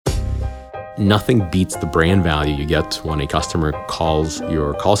nothing beats the brand value you get when a customer calls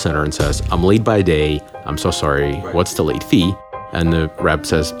your call center and says, I'm late by a day, I'm so sorry, what's the late fee? And the rep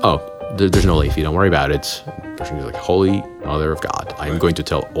says, oh, there's no late fee, don't worry about it. The person is like, holy mother of God, I am going to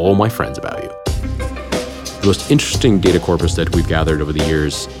tell all my friends about you. The most interesting data corpus that we've gathered over the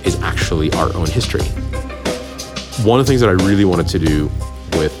years is actually our own history. One of the things that I really wanted to do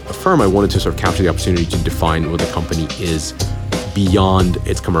with Affirm, I wanted to sort of capture the opportunity to define what the company is beyond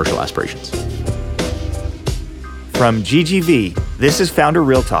its commercial aspirations. From GGV, this is Founder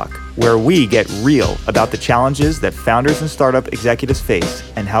Real Talk, where we get real about the challenges that founders and startup executives face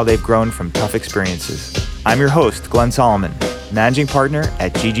and how they've grown from tough experiences. I'm your host, Glenn Solomon, Managing Partner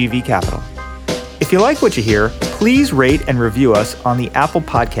at GGV Capital. If you like what you hear, please rate and review us on the Apple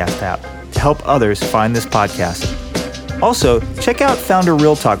Podcast app to help others find this podcast. Also, check out Founder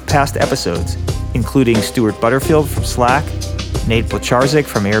Real Talk past episodes, including Stuart Butterfield from Slack, Nate Blacharczyk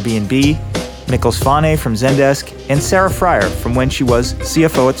from Airbnb, Mikkel Svane from Zendesk, and Sarah Fryer from when she was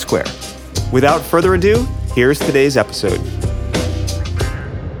CFO at Square. Without further ado, here's today's episode.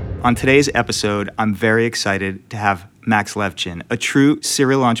 On today's episode, I'm very excited to have Max Levchin, a true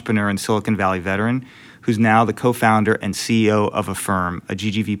serial entrepreneur and Silicon Valley veteran, who's now the co-founder and CEO of Affirm, a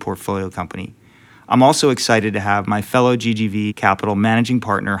GGV portfolio company. I'm also excited to have my fellow GGV Capital managing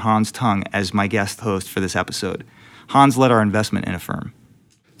partner, Hans Tung, as my guest host for this episode. Hans led our investment in Affirm.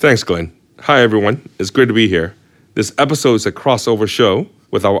 Thanks, Glenn. Hi, everyone. It's great to be here. This episode is a crossover show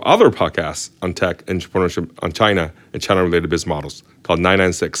with our other podcast on tech, entrepreneurship, on China, and China-related business models called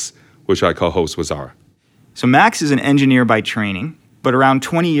 996, which I co-host with Zara. So Max is an engineer by training, but around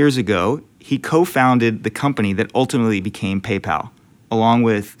 20 years ago, he co-founded the company that ultimately became PayPal, along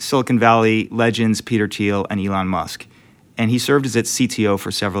with Silicon Valley legends Peter Thiel and Elon Musk. And he served as its CTO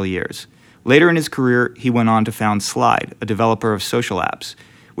for several years. Later in his career, he went on to found Slide, a developer of social apps,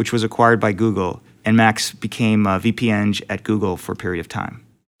 which was acquired by Google, and Max became VP Eng at Google for a period of time.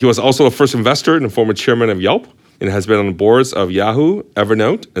 He was also a first investor and a former chairman of Yelp, and has been on the boards of Yahoo,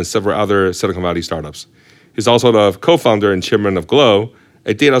 Evernote, and several other Silicon Valley startups. He's also the co-founder and chairman of Glow,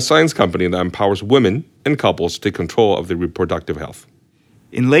 a data science company that empowers women and couples to take control of their reproductive health.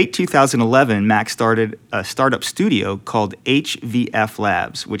 In late 2011, Max started a startup studio called HVF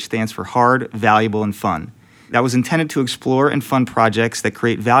Labs, which stands for Hard, Valuable, and Fun. That was intended to explore and fund projects that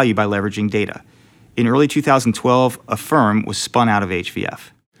create value by leveraging data. In early 2012, Affirm was spun out of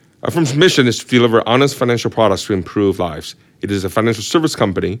HVF. Affirm's mission is to deliver honest financial products to improve lives. It is a financial service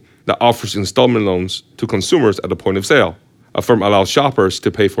company that offers installment loans to consumers at the point of sale. Affirm allows shoppers to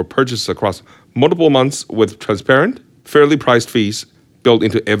pay for purchases across multiple months with transparent, fairly priced fees built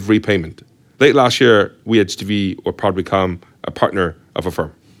into every payment. Late last year, we at GGV were proud to become a partner of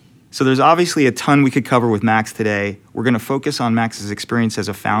Affirm. So there's obviously a ton we could cover with Max today. We're going to focus on Max's experience as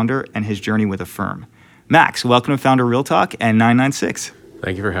a founder and his journey with Affirm. Max, welcome to Founder Real Talk and 996.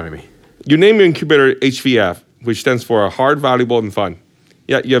 Thank you for having me. You named your incubator HVF, which stands for Hard, Valuable, and Fun.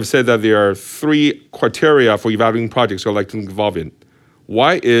 Yet you have said that there are 3 criteria for evaluating projects you'd like to involve in.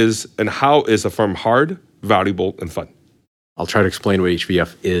 Why is and how is Affirm hard, valuable, and fun? I'll try to explain what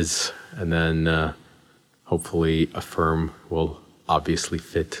HVF is, and then hopefully Affirm will obviously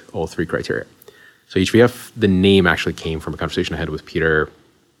fit all 3 criteria. So HVF, the name actually came from a conversation I had with Peter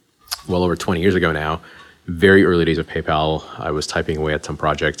well over 20 years ago now. Very early days of PayPal, I was typing away at some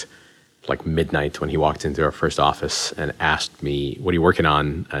project like midnight when he walked into our first office and asked me, what are you working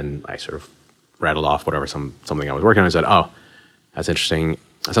on? And I sort of rattled off something I was working on. I said, oh, that's interesting.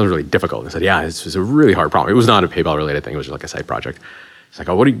 That sounds really difficult. I said, yeah, it's a really hard problem. It was not a PayPal related thing. It was just like a side project. He's like,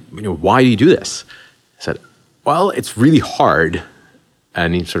 oh, why do you do this? I said, well, it's really hard.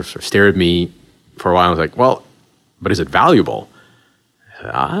 And he sort of stared at me for a while. I was like, well, but is it valuable? I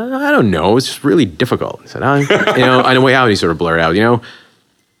said, I don't know. It's just really difficult. He said, on the way out, he sort of blurted out,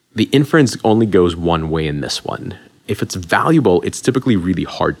 the inference only goes one way in this one. If it's valuable, it's typically really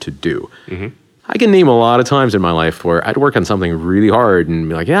hard to do. Mm-hmm. I can name a lot of times in my life where I'd work on something really hard and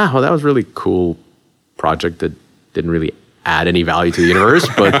be like, yeah, well, that was a really cool project that didn't really add any value to the universe,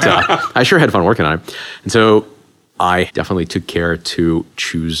 but I sure had fun working on it. And so I definitely took care to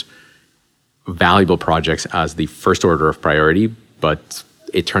choose valuable projects as the first order of priority, but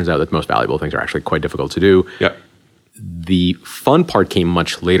it turns out that the most valuable things are actually quite difficult to do. Yeah. The fun part came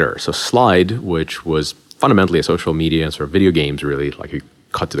much later. So Slide, which was fundamentally a social media and sort of video games, really, like you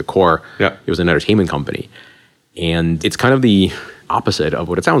cut to the core. Yeah. It was an entertainment company. And it's kind of the opposite of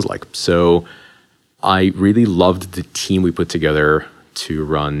what it sounds like. So I really loved the team we put together to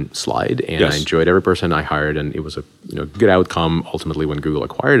run Slide, and yes. I enjoyed every person I hired, and it was a good outcome ultimately when Google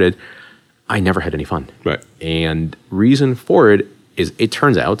acquired it. I never had any fun. Right. And reason for it is it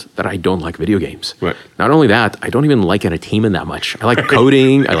turns out that I don't like video games. Right. Not only that, I don't even like entertainment that much. I like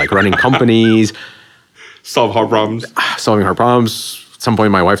coding. I like running companies. Solve hard problems. Solving hard problems. At some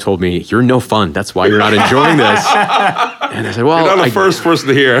point, my wife told me, "You're no fun. That's why you're not enjoying this." And I said, "Well, You're not the first person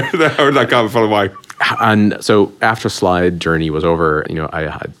to hear that heard that comment from the wife." And so after Slide journey was over, I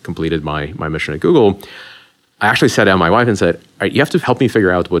had completed my mission at Google. I actually sat down with my wife and said, "All right, you have to help me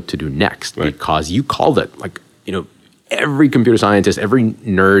figure out what to do next because you called it. Like, every computer scientist, every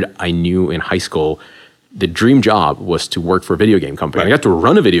nerd I knew in high school, the dream job was to work for a video game company. Right. I got to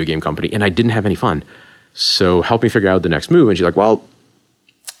run a video game company, and I didn't have any fun. So help me figure out the next move." And she's like, "Well,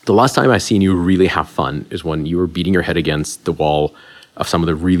 the last time I seen you really have fun is when you were beating your head against the wall of some of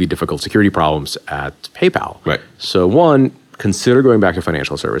the really difficult security problems at PayPal. Right. So one, consider going back to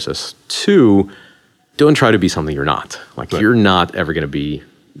financial services. Two, don't try to be something you're not. Like you're not ever going to be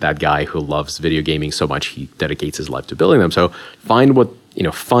that guy who loves video gaming so much he dedicates his life to building them. So find what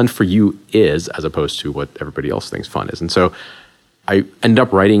fun for you is as opposed to what everybody else thinks fun is." And so I ended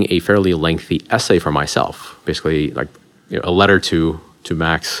up writing a fairly lengthy essay for myself, basically like a letter to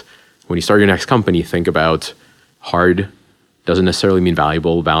Max. When you start your next company, think about hard doesn't necessarily mean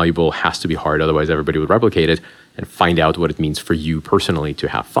valuable. Valuable has to be hard, otherwise everybody would replicate it, and find out what it means for you personally to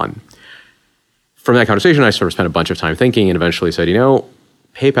have fun. From that conversation, I sort of spent a bunch of time thinking and eventually said,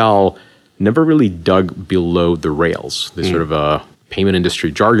 PayPal never really dug below the rails. This sort of payment industry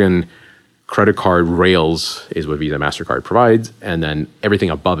jargon. Credit card rails is what Visa, MasterCard provides, and then everything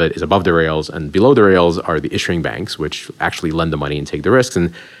above it is above the rails, and below the rails are the issuing banks, which actually lend the money and take the risks,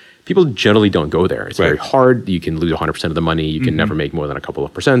 and people generally don't go there. It's very hard. You can lose 100% of the money. You can never make more than a couple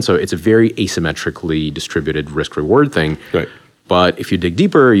of percent, so it's a very asymmetrically distributed risk-reward thing. Right. But if you dig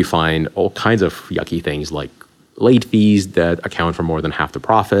deeper, you find all kinds of yucky things like late fees that account for more than half the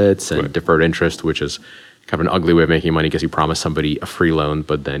profits, and deferred interest, which is kind of an ugly way of making money because you promise somebody a free loan,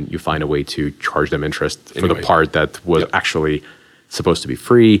 but then you find a way to charge them interest for the part that was actually supposed to be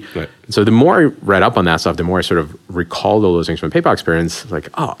free. Right. So the more I read up on that stuff, the more I sort of recalled all those things from the PayPal experience. Like,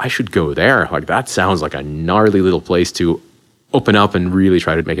 oh, I should go there. Like that sounds like a gnarly little place to open up and really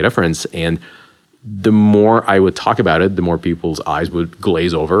try to make a difference. And the more I would talk about it, the more people's eyes would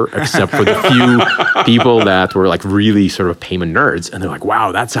glaze over, except for the few people that were like really sort of payment nerds. And they're like,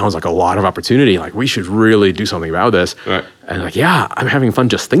 wow, that sounds like a lot of opportunity. Like we should really do something about this. Right. And like, yeah, I'm having fun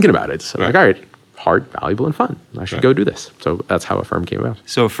just thinking about it. So like, all right, hard, valuable, and fun. I should go do this. So that's how Affirm came about.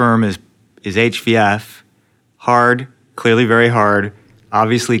 So Affirm is HVF, hard, clearly very hard,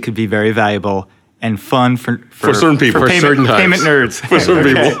 obviously could be very valuable, and fun for certain people. For For payment, certain types. payment nerds. For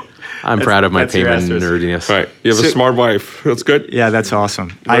certain people. I'm proud of my that's your payment asterisk. nerdiness. Right. You have a smart wife. That's good. Yeah, that's awesome.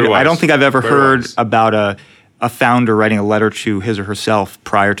 Very I wise. don't think I've ever Very heard wise. about a founder writing a letter to his or herself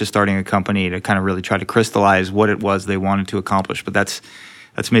prior to starting a company to kind of really try to crystallize what it was they wanted to accomplish. But that's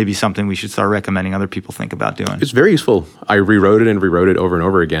maybe something we should start recommending other people think about doing. It's very useful. I rewrote it over and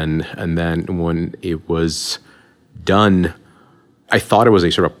over again. And then when it was done, I thought it was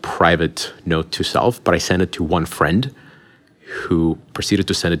a sort of private note to self, but I sent it to one friend who proceeded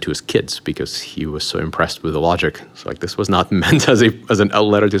to send it to his kids because he was so impressed with the logic. So like this was not meant as a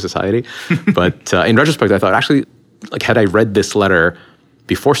letter to society. But in retrospect, I thought actually, like had I read this letter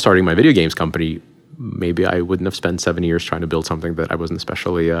before starting my video games company, maybe I wouldn't have spent 7 years trying to build something that I wasn't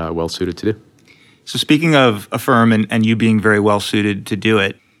especially well suited to do. So speaking of Affirm and you being very well suited to do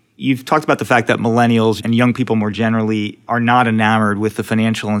it, you've talked about the fact that millennials and young people more generally are not enamored with the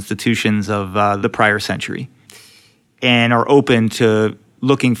financial institutions of the prior century and are open to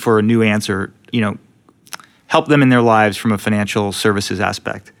looking for a new answer, help them in their lives from a financial services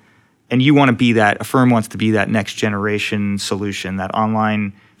aspect. And you want to be that, Affirm wants to be that next generation solution, that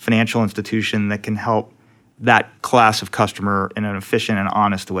online financial institution that can help that class of customer in an efficient and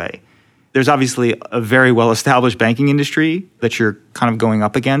honest way. There's obviously a very well-established banking industry that you're kind of going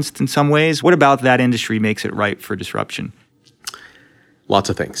up against in some ways. What about that industry makes it ripe for disruption?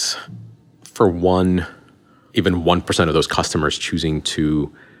 Lots of things. For one, even 1% of those customers choosing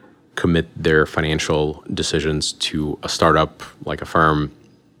to commit their financial decisions to a startup like Affirm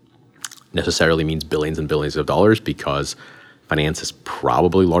necessarily means billions and billions of dollars because finance is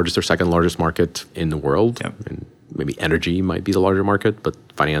probably largest or second largest market in the world. Yep. And maybe energy might be the larger market, but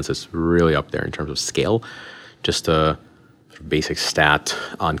finance is really up there in terms of scale. Just a basic stat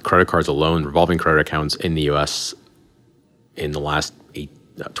on credit cards alone, revolving credit accounts in the US in the last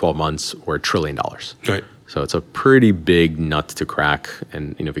 12 months were $1 trillion. Right. So it's a pretty big nut to crack.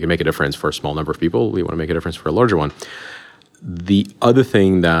 And if you can make a difference for a small number of people, we want to make a difference for a larger one. The other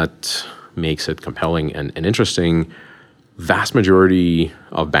thing that makes it compelling and interesting vast majority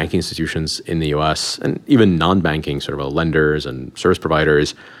of banking institutions in the US and even non-banking sort of lenders and service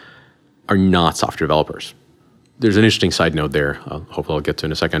providers are not software developers. There's an interesting side note there. Hopefully I'll get to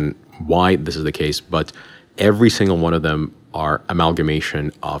in a second why this is the case, but every single one of them are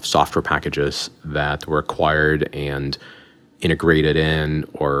amalgamation of software packages that were acquired and integrated in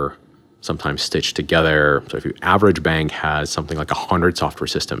or sometimes stitched together. So if your average bank has something like 100 software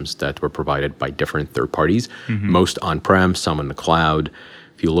systems that were provided by different third parties, most on-prem, some in the cloud.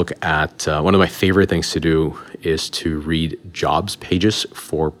 If you look at one of my favorite things to do is to read jobs pages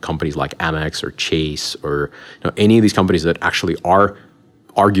for companies like Amex or Chase or any of these companies that actually are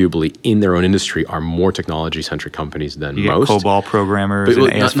arguably in their own industry are more technology-centric companies than most. COBOL programmers and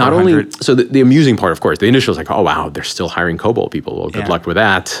AS400. Not only, so the amusing part, of course, the initial is like, oh, wow, they're still hiring COBOL people. Well, good luck with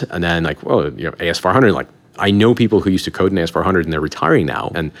that. And then like, well, AS400, like I know people who used to code in AS400 and they're retiring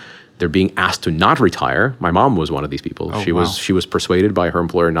now and they're being asked to not retire. My mom was one of these people. She was persuaded by her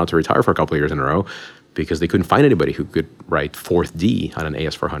employer not to retire for a couple of years in a row because they couldn't find anybody who could write 4th D on an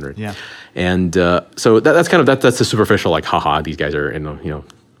AS400. Yeah. And so that's kind of that's the superficial, like, haha, these guys are in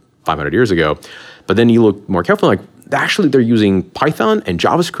 500 years ago. But then you look more carefully, like actually they're using Python and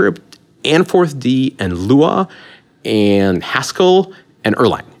JavaScript and 4th D and Lua and Haskell and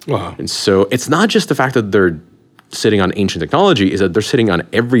Erlang. Wow. And so it's not just the fact that they're sitting on ancient technology, is that they're sitting on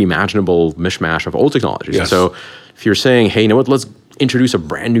every imaginable mishmash of old technologies. Yes. So if you're saying, hey, you know what, let's introduce a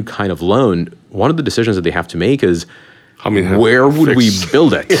brand new kind of loan, one of the decisions that they have to make is where would we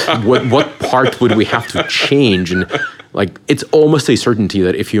build it? What part would we have to change? And like, it's almost a certainty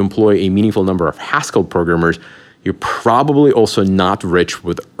that if you employ a meaningful number of Haskell programmers, you're probably also not rich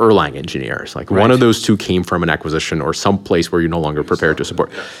with Erlang engineers. Like one of those two came from an acquisition or some place where you're no longer prepared to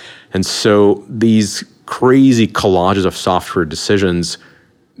support. And so these crazy collages of software decisions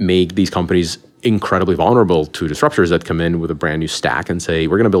make these companies incredibly vulnerable to disruptors that come in with a brand new stack and say,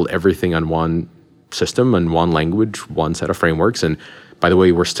 we're going to build everything on one system and one language, one set of frameworks. And by the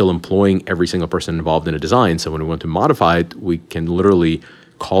way, we're still employing every single person involved in a design. So when we want to modify it, we can literally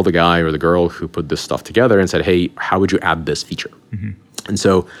call the guy or the girl who put this stuff together and said, hey, how would you add this feature? And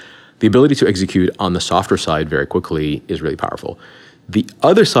so the ability to execute on the software side very quickly is really powerful. The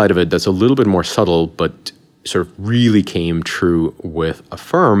other side of it that's a little bit more subtle, but sort of really came true with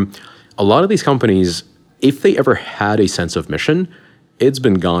Affirm, a lot of these companies, if they ever had a sense of mission, it's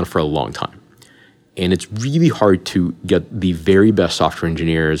been gone for a long time. And it's really hard to get the very best software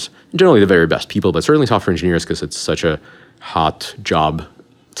engineers, generally the very best people, but certainly software engineers, because it's such a hot job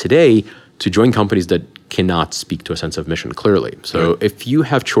today, to join companies that cannot speak to a sense of mission clearly. So if you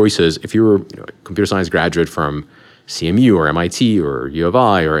have choices, if you were a computer science graduate from CMU or MIT or U of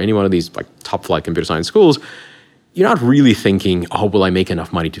I or any one of these like top flight computer science schools, you're not really thinking, oh, will I make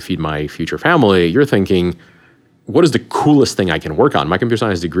enough money to feed my future family? You're thinking, what is the coolest thing I can work on? My computer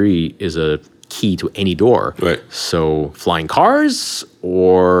science degree is a key to any door. Right. So flying cars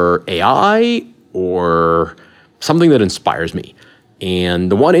or AI or something that inspires me. And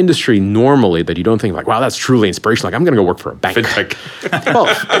the one industry normally that you don't think like, wow, that's truly inspirational, like I'm going to go work for a bank. Fintech.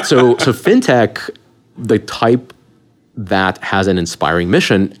 Well, so fintech, the type that has an inspiring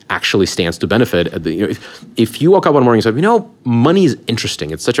mission actually stands to benefit. If you woke up one morning and said, money is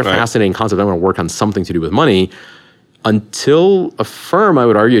interesting. It's such a fascinating concept. I want to work on something to do with money. Until Affirm, I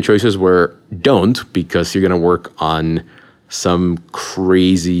would argue choices were don't, because you're going to work on some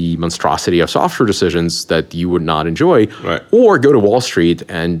crazy monstrosity of software decisions that you would not enjoy, or go to Wall Street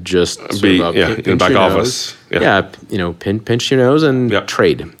and just be in the back office. Pinch your nose and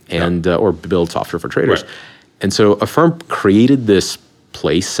trade and or build software for traders. And so Affirm created this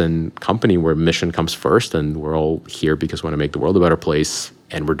place and company where mission comes first, and we're all here because we want to make the world a better place,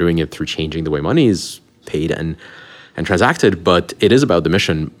 and we're doing it through changing the way money is paid and transacted. But it is about the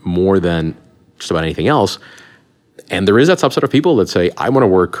mission more than just about anything else. And there is that subset of people that say, I want to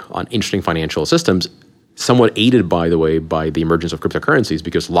work on interesting financial systems, somewhat aided, by the way, by the emergence of cryptocurrencies,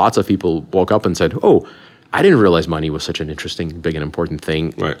 because lots of people woke up and said, oh, I didn't realize money was such an interesting, big, and important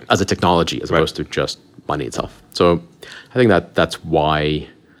thing as a technology, as opposed to just money itself. So I think that's why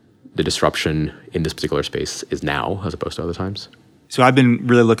the disruption in this particular space is now, as opposed to other times. So I've been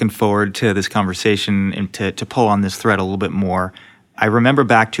really looking forward to this conversation and to pull on this thread a little bit more. I remember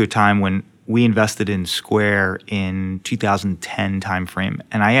back to a time when we invested in Square in 2010 timeframe,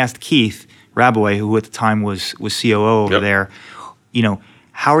 and I asked Keith Rabois, who at the time was COO over there,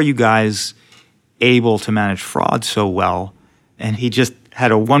 how are you guys able to manage fraud so well? And he just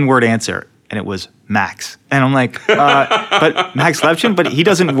had a one-word answer, and it was Max. And I'm like, but Max Levchin, but he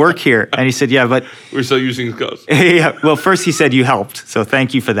doesn't work here. And he said, yeah, but we're still using his codes. Yeah. Well, first he said you helped, so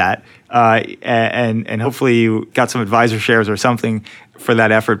thank you for that. and hopefully you got some advisor shares or something for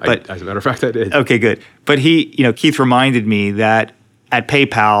that effort. But as a matter of fact, I did. Okay, good. But Keith reminded me that at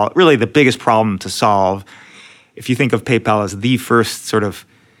PayPal, really the biggest problem to solve, if you think of PayPal as the first sort of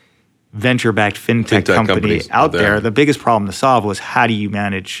venture-backed fintech company out there, the biggest problem to solve was how do you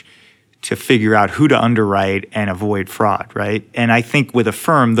manage to figure out who to underwrite and avoid fraud, right? And I think with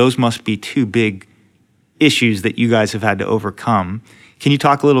Affirm, those must be two big issues that you guys have had to overcome. Can you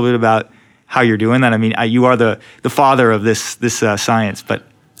talk a little bit about how you're doing that? I mean, you are the father of this science, but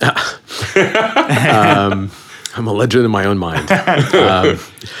I'm a legend in my own mind.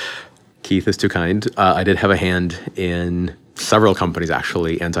 Keith is too kind. I did have a hand in several companies,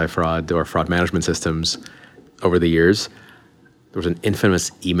 actually, anti-fraud or fraud management systems over the years. There was an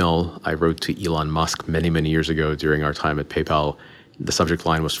infamous email I wrote to Elon Musk many, many years ago during our time at PayPal. The subject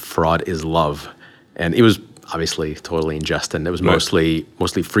line was "Fraud is love." And it was obviously totally in jest, and it was mostly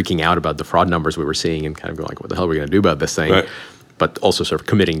freaking out about the fraud numbers we were seeing and kind of going like, what the hell are we going to do about this thing? Right. But also sort of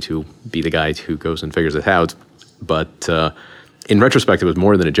committing to be the guy who goes and figures it out. But in retrospect, it was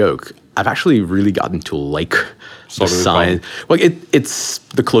more than a joke. I've actually really gotten to like the science. Well, it's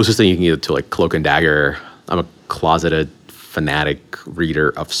the closest thing you can get to like Cloak and Dagger. I'm a closeted fanatic reader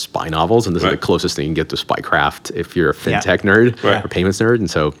of spy novels, and this is the closest thing you can get to Spycraft if you're a fintech nerd or payments nerd. And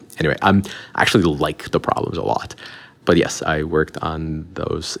so anyway, I'm actually like the problems a lot. But yes, I worked on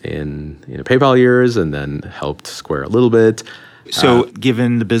those in PayPal years and then helped Square a little bit. So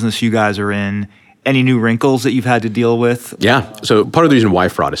given the business you guys are in, any new wrinkles that you've had to deal with? Yeah. So part of the reason why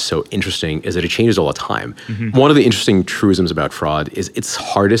fraud is so interesting is that it changes all the time. Mm-hmm. One of the interesting truisms about fraud is it's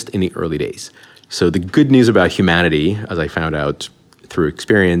hardest in the early days. So the good news about humanity, as I found out through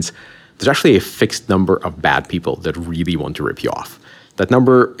experience, there's actually a fixed number of bad people that really want to rip you off. That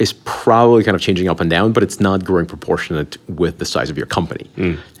number is probably kind of changing up and down, but it's not growing proportionate with the size of your company.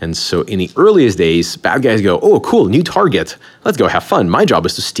 And so in the earliest days, bad guys go, oh, cool, new target. Let's go have fun. My job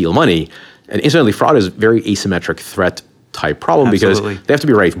is to steal money. And incidentally, fraud is a very asymmetric threat type problem because they have to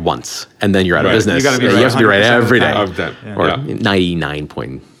be right once, and then you're out of business. You have to be right every day. Or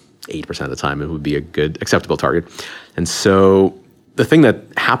 99.8% of the time, it would be a good, acceptable target. And so the thing that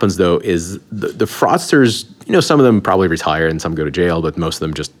happens, though, is the fraudsters, some of them probably retire and some go to jail, but most of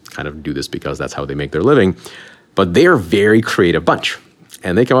them just kind of do this because that's how they make their living. But they're a very creative bunch,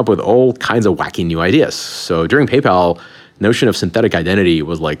 and they come up with all kinds of wacky new ideas. So during PayPal, notion of synthetic identity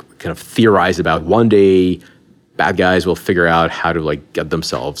was like kind of theorized about. One day, bad guys will figure out how to like get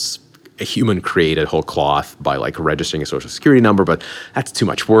themselves a human created whole cloth by like registering a social security number, but that's too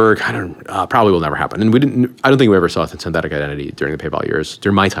much work. Probably will never happen. And I don't think we ever saw synthetic identity during the PayPal years,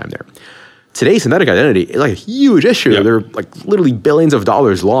 during my time there. Today, synthetic identity is like a huge issue. There are like literally billions of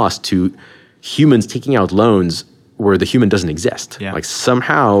dollars lost to humans taking out loans where the human doesn't exist. Like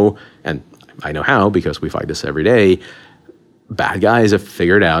somehow, and I know how because we fight this every day, bad guys have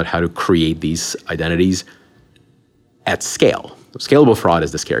figured out how to create these identities at scale. Scalable fraud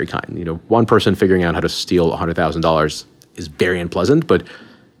is the scary kind. One person figuring out how to steal $100,000 is very unpleasant, but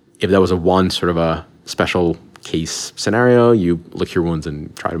if that was one sort of a special case scenario, you lick your wounds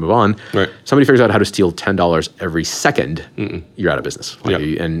and try to move on. Right. Somebody figures out how to steal $10 every second, you're out of business.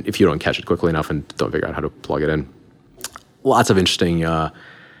 And if you don't catch it quickly enough and don't figure out how to plug it in. Lots of interesting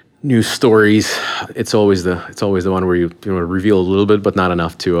news stories. It's always the one where you want to reveal a little bit, but not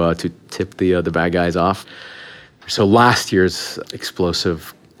enough to tip the bad guys off. So last year's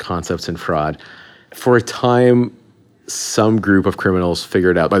explosive concepts in fraud, for a time, some group of criminals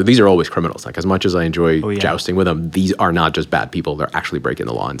figured out. But these are always criminals. Like as much as I enjoy jousting with them, these are not just bad people. They're actually breaking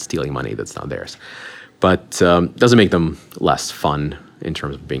the law and stealing money that's not theirs. But doesn't make them less fun in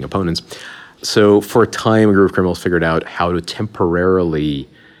terms of being opponents. So for a time, a group of criminals figured out how to temporarily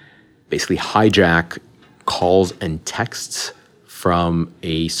basically hijack calls and texts from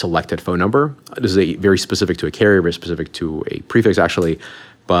a selected phone number. This is very specific to a carrier, very specific to a prefix actually.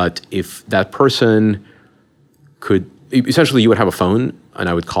 But if that person essentially you would have a phone and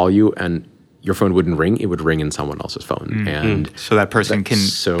I would call you and your phone wouldn't ring, it would ring in someone else's phone. And so that person can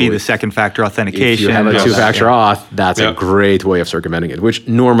be the second factor authentication. If you have a two-factor auth, that's a great way of circumventing it, which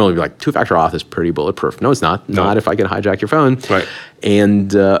normally like two-factor auth is pretty bulletproof. No, it's not. No. Not if I can hijack your phone. Right.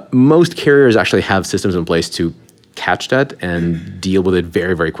 And most carriers actually have systems in place to catch that and deal with it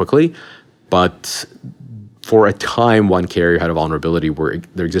very, very quickly. But for a time, one carrier had a vulnerability where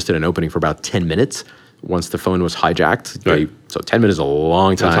there existed an opening for about 10 minutes once the phone was hijacked. So 10 minutes is a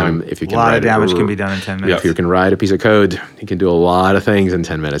long time. If you can a lot of damage can be done in 10 minutes. If you can write a piece of code, you can do a lot of things in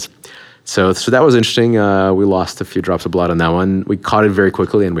 10 minutes. So that was interesting. We lost a few drops of blood on that one. We caught it very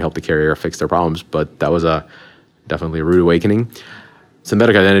quickly and we helped the carrier fix their problems, but that was definitely a rude awakening.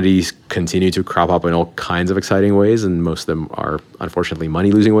 Synthetic identities continue to crop up in all kinds of exciting ways, and most of them are unfortunately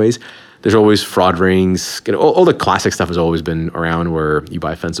money-losing ways. There's always fraud rings. All the classic stuff has always been around, where you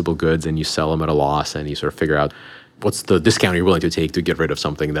buy defensible goods and you sell them at a loss, and you sort of figure out what's the discount you're willing to take to get rid of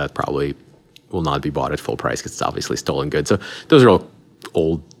something that probably will not be bought at full price because it's obviously stolen goods. So those are all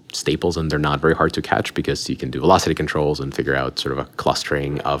old staples, and they're not very hard to catch because you can do velocity controls and figure out sort of a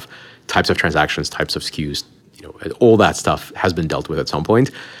clustering of types of transactions, types of SKUs. All that stuff has been dealt with at some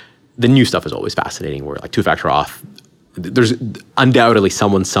point. The new stuff is always fascinating, where like two-factor auth, there's undoubtedly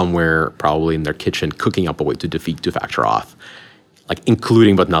someone somewhere probably in their kitchen cooking up a way to defeat two-factor auth, like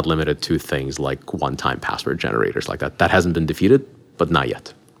including but not limited to things like one-time password generators like that. That hasn't been defeated, but not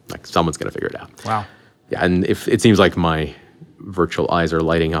yet. Like someone's going to figure it out. Wow. Yeah, and if it seems like my virtual eyes are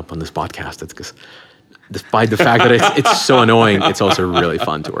lighting up on this podcast, it's because despite the fact that it's so annoying, it's also really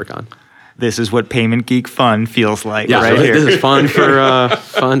fun to work on. This is what Payment Geek fun feels like Yeah, right so here. this is fun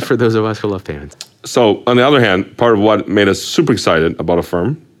for those of us who love payments. So on the other hand, part of what made us super excited about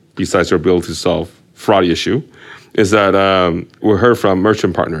Affirm, besides your ability to solve fraud issue, is that we heard from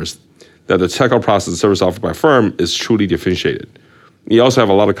merchant partners that the checkout process and service offered by Affirm is truly differentiated. You also have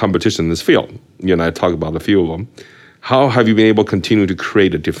a lot of competition in this field. You and I talked about a few of them. How have you been able to continue to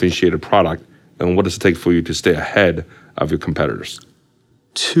create a differentiated product, and what does it take for you to stay ahead of your competitors?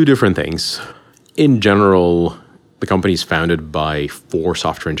 Two different things. In general, the company is founded by 4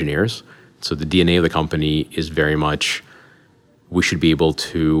 software engineers. So the DNA of the company is very much, we should be able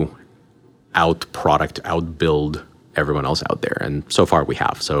to outbuild everyone else out there. And so far we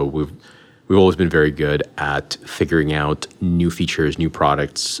have. So we've always been very good at figuring out new features, new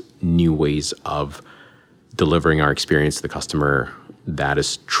products, new ways of delivering our experience to the customer that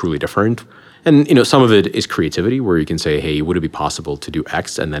is truly different. And some of it is creativity, where you can say, hey, would it be possible to do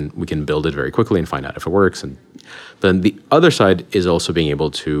X? And then we can build it very quickly and find out if it works. And then the other side is also being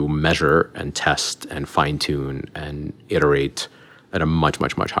able to measure and test and fine-tune and iterate at a much,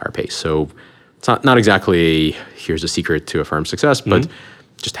 much, much higher pace. So it's not exactly here's the secret to Affirm's success, but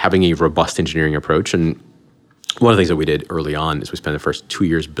just having a robust engineering approach. And one of the things that we did early on is we spent the first 2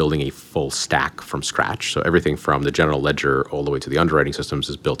 years building a full stack from scratch. So everything from the general ledger all the way to the underwriting systems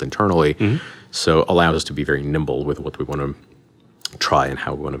is built internally. So allows us to be very nimble with what we want to try and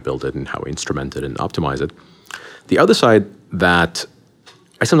how we want to build it and how we instrument it and optimize it. The other side that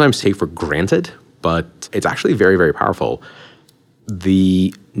I sometimes take for granted, but it's actually very, very powerful.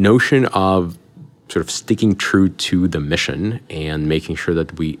 The notion of sort of sticking true to the mission and making sure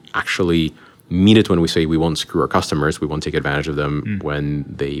that we actually mean it when we say we won't screw our customers, we won't take advantage of them when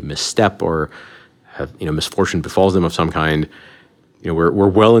they misstep or have misfortune befalls them of some kind. We're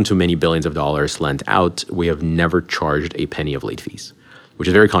well into many billions of dollars lent out. We have never charged a penny of late fees, which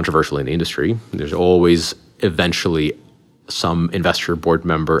is very controversial in the industry. There's always eventually some investor, board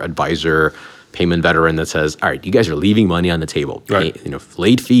member, advisor, payment veteran that says, all right, you guys are leaving money on the table. Right.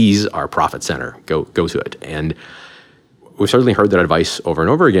 Late fees are profit center. Go to it. And we've certainly heard that advice over and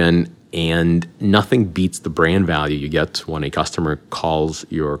over again, and nothing beats the brand value you get when a customer calls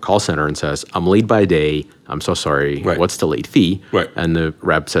your call center and says, I'm late by a day. I'm so sorry. Right. What's the late fee? Right. And the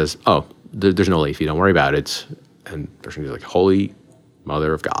rep says, oh, there's no late fee. Don't worry about it. And the person is like, holy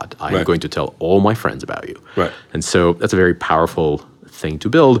mother of God, I'm Right. going to tell all my friends about you. Right. And so that's a very powerful thing to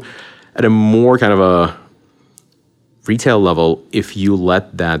build. At a more kind of a retail level, if you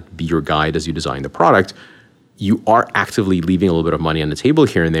let that be your guide as you design the product, you are actively leaving a little bit of money on the table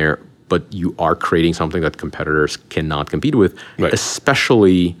here and there, but you are creating something that competitors cannot compete with, Right.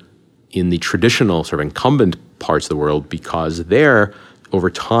 especially in the traditional sort of incumbent parts of the world, because there, over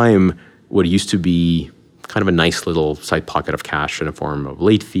time, what used to be kind of a nice little side pocket of cash in a form of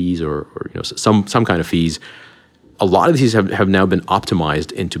late fees or some kind of fees, a lot of these have now been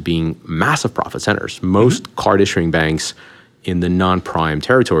optimized into being massive profit centers. Most card issuing banks in the non-prime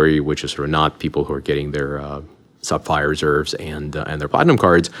territory, which is sort of not people who are getting their Sapphire reserves and their platinum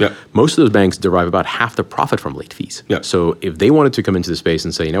cards, Yeah. most of those banks derive about half the profit from late fees. Yeah. So if they wanted to come into the space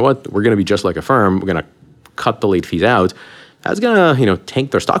and say, you know what, we're going to be just like Affirm, we're going to cut the late fees out, that's going to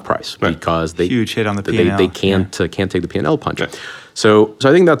tank their stock price Right. because they Huge hit on the they P&L. can't take the P&L punch. Right. So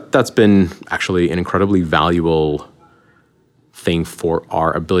I think that's been actually an incredibly valuable thing for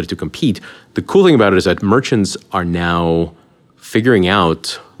our ability to compete. The cool thing about it is that merchants are now figuring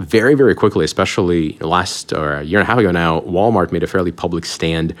out very, very quickly, especially last or a year and a half ago now, Walmart made a fairly public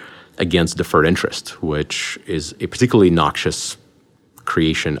stand against deferred interest, which is a particularly noxious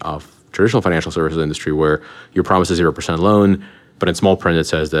creation of traditional financial services industry where you're promised a 0% loan, but in small print it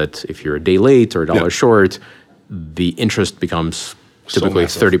says that if you're a day late or a dollar Yeah. short, the interest becomes typically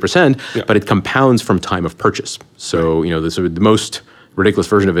massive. 30%, Yeah. but it compounds from time of purchase. So, the most ridiculous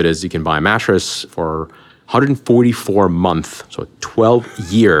version of it is you can buy a mattress for 144 month, so a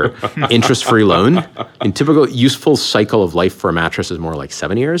 12-year interest-free loan. In typical useful cycle of life for a mattress is more like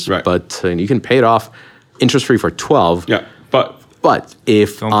 7 years, Right. but you can pay it off interest-free for 12. Yeah, But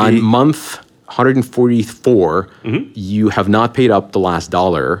if on month 144, you have not paid up the last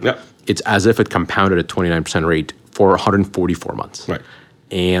dollar, Yeah. it's as if it compounded at 29% rate for 144 months. Right.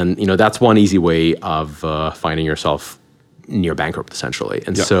 And that's one easy way of finding yourself near bankrupt, essentially.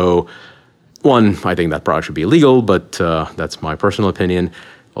 And Yeah. so, one, I think that product should be illegal, but that's my personal opinion.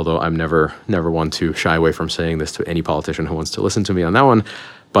 Although I'm never one to shy away from saying this to any politician who wants to listen to me on that one.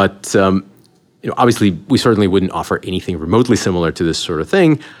 But obviously, we certainly wouldn't offer anything remotely similar to this sort of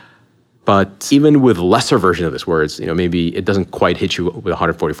thing. But even with lesser version of this, where it's maybe it doesn't quite hit you with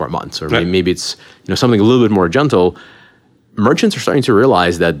 144 months, or Right. maybe it's something a little bit more gentle. Merchants are starting to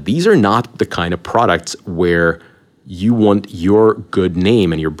realize that these are not the kind of products where you want your good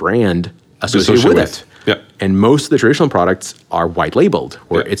name and your brand associated with it. Yeah. And most of the traditional products are white labeled,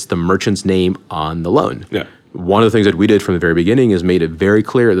 where Yeah. it's the merchant's name on the loan. Yeah. One of the things that we did from the very beginning is made it very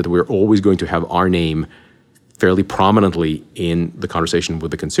clear that we're always going to have our name fairly prominently in the conversation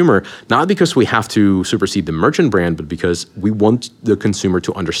with the consumer, not because we have to supersede the merchant brand, but because we want the consumer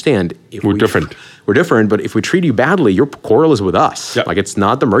to understand if We're different. We're different, but if we treat you badly, your quarrel is with us. Yeah. Like it's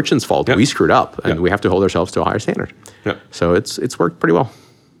not the merchant's fault. Yeah. We screwed up, and Yeah. we have to hold ourselves to a higher standard. Yeah. So it's worked pretty well.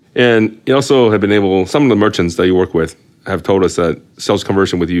 And you also have been able, some of the merchants that you work with have told us that sales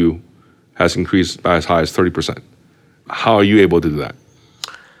conversion with you has increased by as high as 30%. How are you able to do that?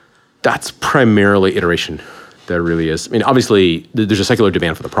 That's primarily iteration. There really is. I mean, obviously, there's a secular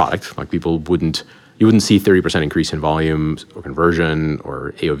demand for the product. Like you wouldn't see 30% increase in volume or conversion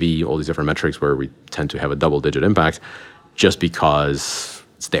or AOV, all these different metrics where we tend to have a double-digit impact just because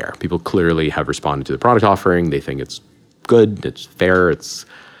it's there. People clearly have responded to the product offering. They think it's good, it's fair, it's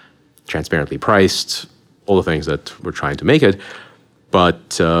transparently priced, all the things that we're trying to make it.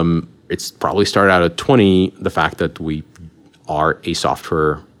 But it's probably started out at 20, the fact that we are a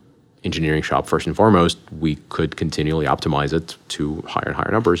software engineering shop first and foremost. We could continually optimize it to higher and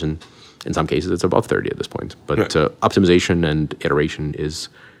higher numbers, and in some cases it's above 30 at this point. But optimization and iteration is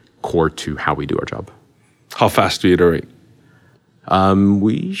core to how we do our job. How fast do you iterate?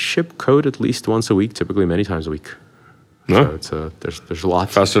 We ship code at least once a week, typically many times a week. No? So there's a lot.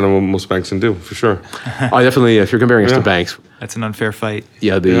 Faster than what most banks can do, for sure. I definitely, if you're comparing us to banks, That's an unfair fight.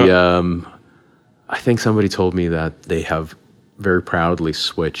 I think somebody told me that they have very proudly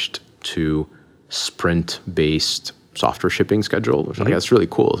switched to sprint-based software shipping schedule, which that's really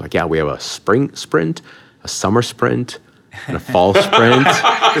cool. It's like, yeah, we have a spring sprint, a summer sprint, and a fall sprint.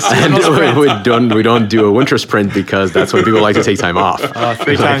 And we don't do a winter sprint because that's when people like to take time off.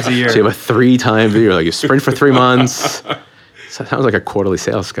 3 times a year. So you have a 3 times a year, like you sprint for 3 months. So it sounds like a quarterly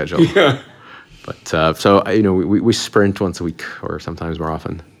sales schedule. Yeah. But so we sprint once a week or sometimes more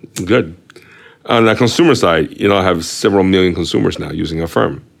often. Good. On the consumer side, have several million consumers now using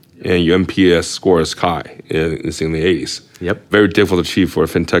Affirm. And your NPS score is high. It's in the 80s. Yep. Very difficult to achieve for a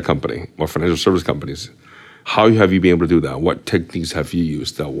fintech company or financial service companies. How have you been able to do that? What techniques have you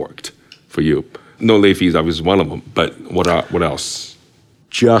used that worked for you? No late fees, obviously, one of them. But what else?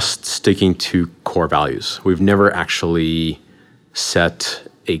 Just sticking to core values. We've never actually set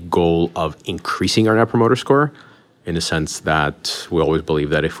a goal of increasing our Net Promoter Score, in the sense that we always believe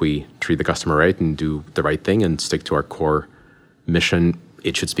that if we treat the customer right and do the right thing and stick to our core mission,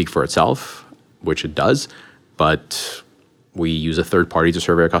 it should speak for itself, which it does. But we use a third party to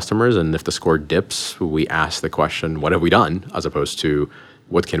survey our customers, and if the score dips, we ask the question, what have we done? As opposed to,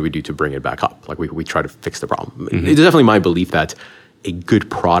 what can we do to bring it back up? Like we try to fix the problem. Mm-hmm. It's definitely my belief that a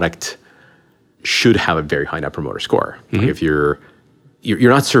good product should have a very high Net Promoter Score. Mm-hmm. Like if you're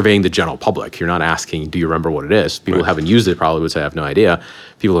not surveying the general public. You're not asking, do you remember what it is? People who haven't used it probably would say, I have no idea.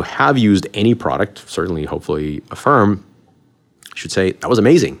 People who have used any product, certainly, hopefully, Affirm, should say, that was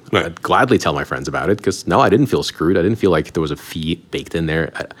amazing. Right. I'd gladly tell my friends about it because, no, I didn't feel screwed. I didn't feel like there was a fee baked in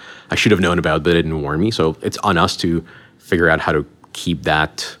there. I should have known about it, but it didn't warn me. So it's on us to figure out how to keep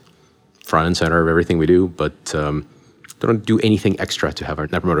that front and center of everything we do. But don't do anything extra to have our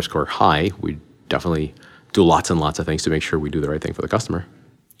Net Promoter Score high. We definitely do lots and lots of things to make sure we do the right thing for the customer.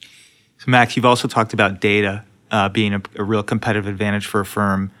 So Max, you've also talked about data being a real competitive advantage for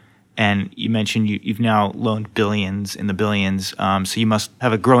Affirm. And you mentioned you've now loaned billions in the billions. So you must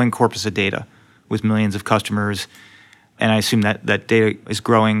have a growing corpus of data with millions of customers. And I assume that data is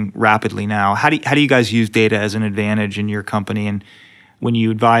growing rapidly now. How do you guys use data as an advantage in your company? And when you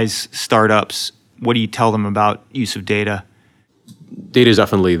advise startups, what do you tell them about use of data? Data is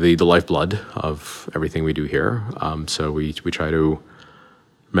definitely the lifeblood of everything we do here. So we try to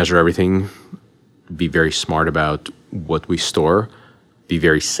measure everything, be very smart about what we store, be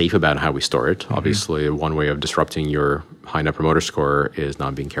very safe about how we store it. Obviously, one way of disrupting your high net promoter score is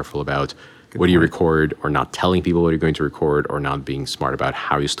not being careful about what do you record, or not telling people what you're going to record, or not being smart about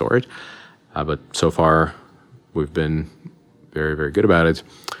how you store it. But so far, we've been very, very good about it.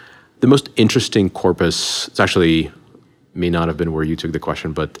 The most interesting corpus, it's actually may not have been where you took the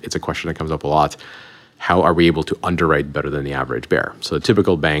question, but it's a question that comes up a lot. How are we able to underwrite better than the average bear? So a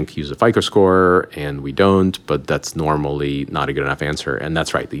typical bank uses a FICO score, and we don't, but that's normally not a good enough answer. And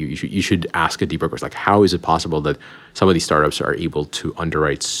that's right. You should ask a deeper question, like how is it possible that some of these startups are able to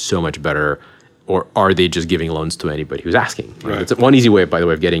underwrite so much better, or are they just giving loans to anybody who's asking? Right. It's one easy way, by the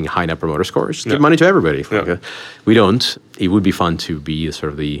way, of getting high net promoter scores. Just give money to everybody. Yeah. We don't. It would be fun to be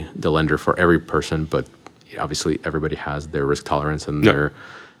sort of the lender for every person, but obviously everybody has their risk tolerance and their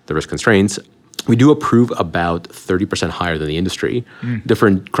risk constraints. We do approve about 30% higher than the industry.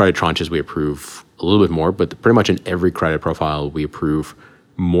 Different credit tranches we approve a little bit more, but pretty much in every credit profile we approve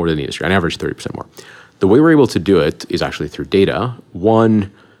more than the industry, on average 30% more. The way we're able to do it is actually through data.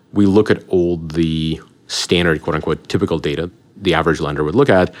 One, we look at all the standard, quote unquote, typical data the average lender would look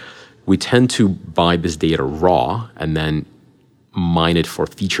at. We tend to buy this data raw and then mine it for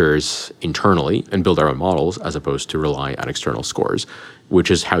features internally and build our own models, as opposed to rely on external scores, which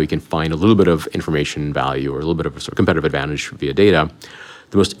is how you can find a little bit of information value or a little bit of a sort of competitive advantage via data.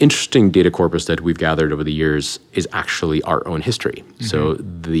 The most interesting data corpus that we've gathered over the years is actually our own history. So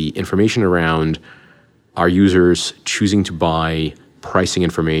the information around our users choosing to buy, pricing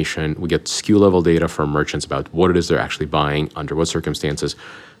information, we get SKU level data from merchants about what it is they're actually buying, under what circumstances.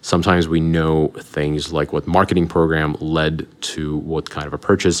 Sometimes we know things like what marketing program led to what kind of a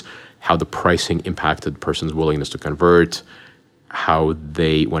purchase, how the pricing impacted the person's willingness to convert, how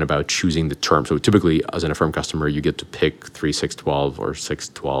they went about choosing the term. So typically, as an Affirm customer, you get to pick 3, 6, 12, or 6,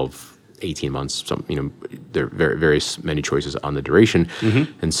 12, 18 months. There are various many choices on the duration.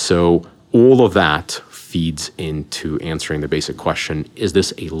 And so all of that feeds into answering the basic question, is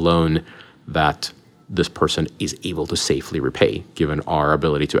this a loan that this person is able to safely repay, given our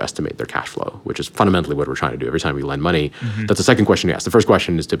ability to estimate their cash flow, which is fundamentally what we're trying to do every time we lend money. That's the second question you ask. The first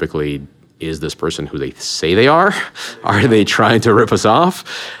question is typically, is this person who they say they are? Are they trying to rip us off?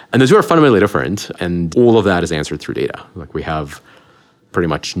 And the two are fundamentally different, and all of that is answered through data. Like, we have pretty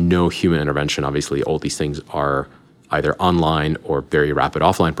much no human intervention. Obviously, all these things are either online or very rapid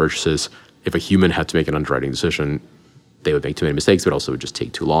offline purchases. If a human had to make an underwriting decision, they would make too many mistakes, but also would just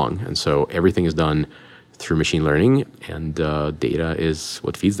take too long. And so everything is done through machine learning, and data is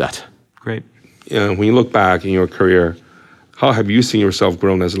what feeds that. Great. Yeah, when you look back in your career, how have you seen yourself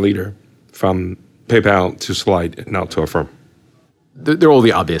grown as a leader from PayPal to Slide, now to Affirm? They're all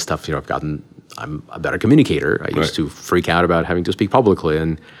the obvious stuff. I'm a better communicator. I used to freak out about having to speak publicly,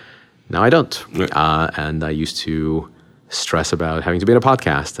 and now I don't. And I used to stress about having to be in a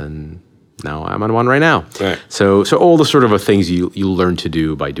podcast, and now I'm on one right now. So all the sort of things you learn to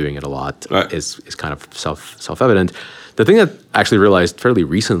do by doing it a lot is kind of self-evident. The thing that I actually realized fairly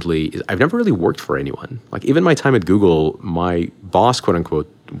recently is I've never really worked for anyone. Like, even my time at Google, my boss, quote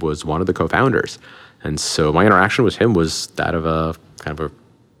unquote, was one of the co-founders. And so my interaction with him was that of a kind of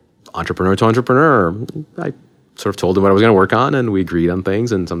a entrepreneur to entrepreneur. I sort of told him what I was going to work on, and we agreed on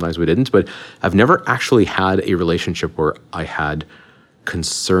things, and sometimes we didn't. But I've never actually had a relationship where I had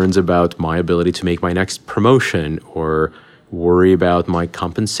concerns about my ability to make my next promotion, or worry about my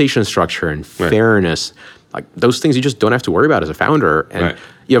compensation structure and fairness. Like, those things you just don't have to worry about as a founder. And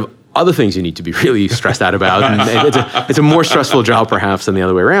you have other things you need to be really stressed out about. And it's a more stressful job perhaps than the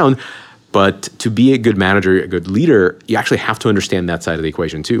other way around. But to be a good manager, a good leader, you actually have to understand that side of the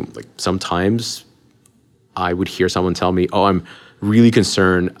equation too. Like, sometimes I would hear someone tell me, oh, I'm really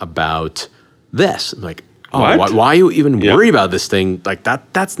concerned about this. I'm like, oh, why are you even worried about this thing? Like,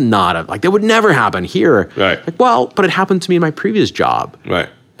 that's not that would never happen here. Like, well, but it happened to me in my previous job.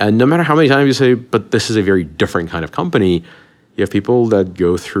 And no matter how many times you say, but this is a very different kind of company, you have people that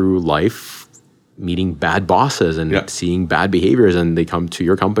go through life meeting bad bosses and seeing bad behaviors, and they come to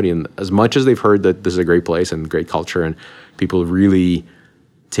your company, and as much as they've heard that this is a great place and great culture and people really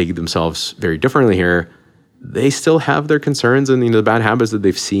take themselves very differently here, they still have their concerns and the bad habits that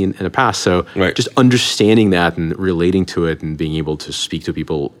they've seen in the past. So just understanding that and relating to it and being able to speak to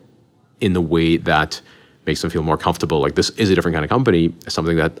people in the way that makes them feel more comfortable, like this is a different kind of company, is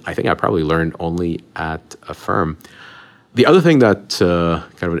something that I think I probably learned only at Affirm. The other thing that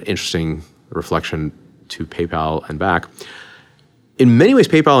kind of an interesting reflection to PayPal and back, in many ways,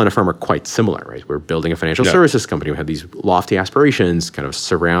 PayPal and Affirm are quite similar, right? We're building a financial services company. We have these lofty aspirations, kind of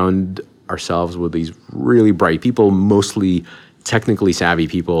surround ourselves with these really bright people, mostly technically savvy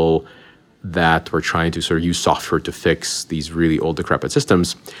people that were trying to sort of use software to fix these really old decrepit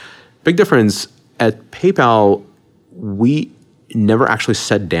systems. Big difference, at PayPal, we never actually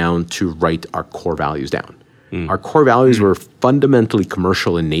sat down to write our core values down. Our core values were fundamentally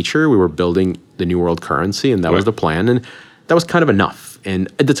commercial in nature. We were building the new world currency, and that was the plan, and that was kind of enough. And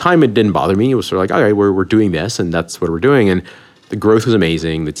at the time, it didn't bother me. It was sort of like, all right, we're doing this, and that's what we're doing. And the growth was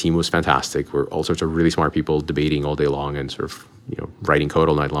amazing. The team was fantastic. We're all sorts of really smart people debating all day long and sort of writing code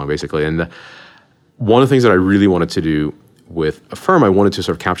all night long, basically. And one of the things that I really wanted to do with Affirm, I wanted to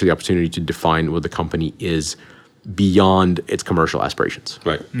sort of capture the opportunity to define what the company is beyond its commercial aspirations.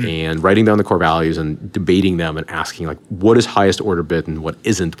 Right. And writing down the core values and debating them and asking like, what is highest order bit and what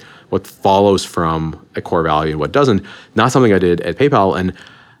isn't, what follows from a core value and what doesn't. Not something I did at PayPal. And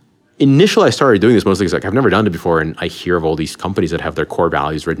initially I started doing this mostly because like I've never done it before, and I hear of all these companies that have their core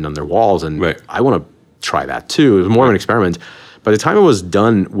values written on their walls, and I want to try that too. It was more of an experiment. By the time I was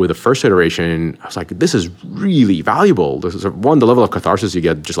done with the first iteration, I was like, this is really valuable. This is one, the level of catharsis you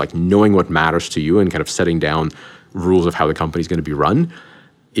get just like knowing what matters to you and kind of setting down rules of how the company is going to be run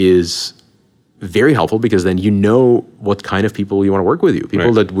is very helpful, because then you know what kind of people you want to work with you.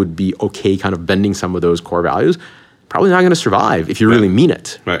 People that would be okay kind of bending some of those core values, probably not going to survive if you really mean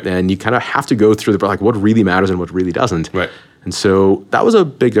it. And you kind of have to go through like what really matters and what really doesn't. And so that was a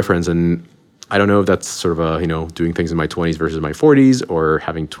big difference. And I don't know if that's sort of a, doing things in my 20s versus my 40s, or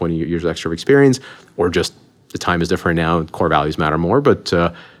having 20 years extra of experience, or just the time is different now, core values matter more. But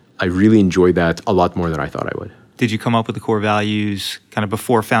I really enjoyed that a lot more than I thought I would. Did you come up with the core values kind of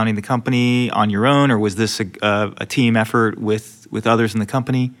before founding the company on your own, or was this a team effort with others in the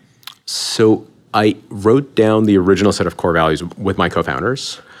company? So I wrote down the original set of core values with my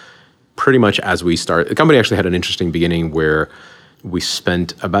co-founders pretty much as we started. The company actually had an interesting beginning where we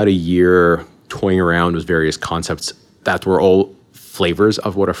spent about a year toying around with various concepts that were all flavors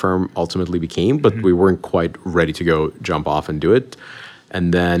of what Affirm ultimately became, but we weren't quite ready to go jump off and do it.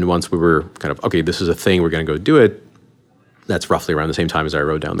 And then once we were kind of, okay, this is a thing, we're going to go do it, that's roughly around the same time as I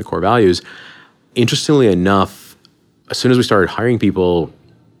wrote down the core values. Interestingly enough, as soon as we started hiring people,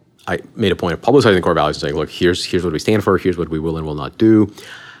 I made a point of publicizing the core values and saying, look, here's what we stand for, here's what we will and will not do.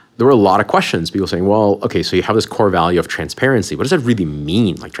 There were a lot of questions. People saying, well, okay, so you have this core value of transparency. What does that really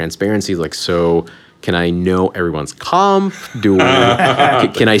mean? Like transparency is like, so can I know everyone's comp?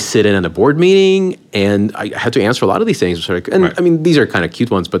 Can I sit in on a board meeting? And I had to answer a lot of these things. And I mean, these are kind of cute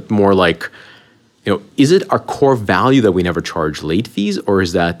ones, but more like, is it our core value that we never charge late fees, or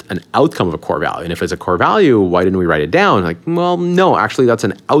is that an outcome of a core value? And if it's a core value, why didn't we write it down? Like, well, no, actually that's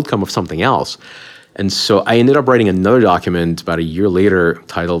an outcome of something else. And so I ended up writing another document about a year later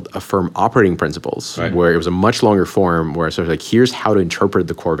titled Affirm Operating Principles, where it was a much longer form where it's sort of like, here's how to interpret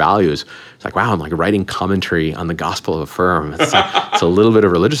the core values. It's like, wow, I'm like writing commentary on the gospel of Affirm. It's a little bit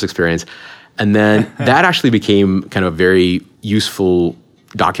of religious experience. And then that actually became kind of a very useful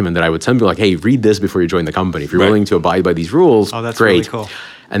document that I would send people like, hey, read this before you join the company. If you're willing to abide by these rules, that's great. Really cool.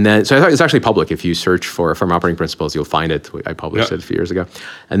 And then, so it's actually public. If you search for Affirm Operating Principles, you'll find it. I published it a few years ago.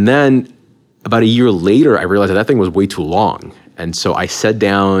 And then about a year later, I realized that thing was way too long. And so I sat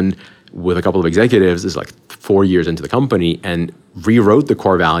down with a couple of executives, this is like 4 years into the company, and rewrote the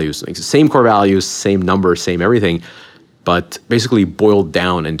core values. Like same core values, same numbers, same everything, but basically boiled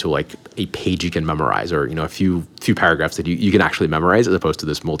down into like a page you can memorize, or a few paragraphs that you can actually memorize, as opposed to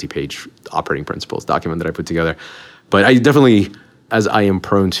this multi-page operating principles document that I put together. But I definitely, as I am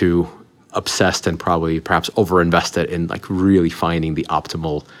prone to, obsessed and probably perhaps overinvested in like really finding the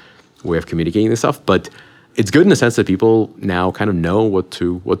optimal way of communicating this stuff. But it's good in the sense that people now kind of know what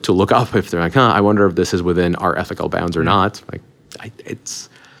to look up if they're like, I wonder if this is within our ethical bounds or not. Like, it's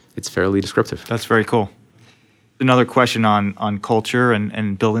fairly descriptive. That's very cool. Another question on culture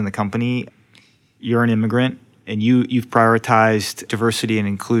and building the company. You're an immigrant, and you've prioritized diversity and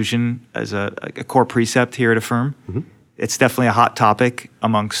inclusion as a core precept here at Affirm. It's definitely a hot topic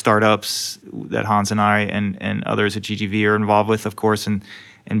among startups that Hans and I and others at GGV are involved with, of course, and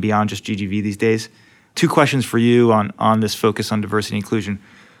beyond just GGV these days. 2 questions for you on this focus on diversity and inclusion.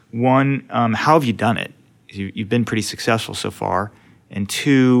 One, how have you done it? You've been pretty successful so far. And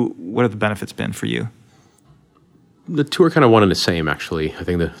 2, what have the benefits been for you? The 2 are kind of one and the same, actually. I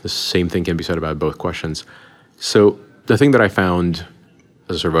think the same thing can be said about both questions. So the thing that I found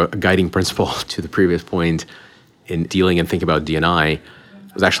as sort of a guiding principle to the previous point in dealing and thinking about D&I,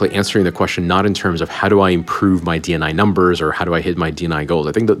 was actually answering the question not in terms of how do I improve my D&I numbers or how do I hit my D&I goals.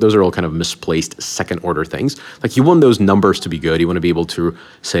 I think that those are all kind of misplaced second order things. Like you want those numbers to be good. You want to be able to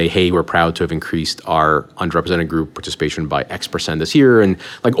say, hey, we're proud to have increased our underrepresented group participation by X% this year. And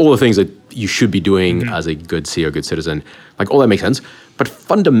like all the things that you should be doing as a good CEO, good citizen, like all that makes sense. But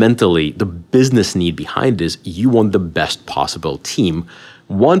fundamentally, the business need behind it is you want the best possible team.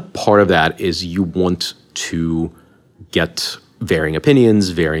 One part of that is you want to get varying opinions,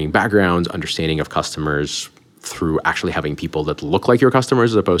 varying backgrounds, understanding of customers through actually having people that look like your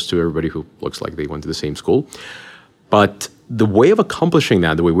customers as opposed to everybody who looks like they went to the same school. But the way of accomplishing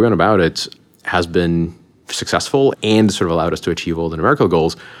that, the way we went about it, has been successful and sort of allowed us to achieve all the numerical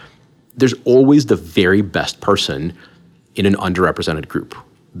goals. There's always the very best person in an underrepresented group.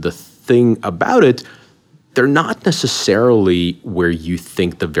 The thing about it, they're not necessarily where you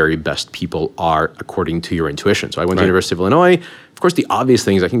think the very best people are according to your intuition. So I went to the University of Illinois. Of course, the obvious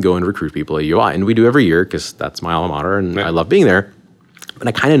things, I can go and recruit people at UI, and we do every year because that's my alma mater, and I love being there. But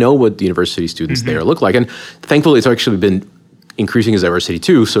I kind of know what the university students there look like. And thankfully, it's actually been increasing as diversity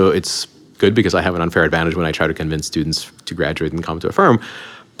too, so it's good because I have an unfair advantage when I try to convince students to graduate and come to a firm.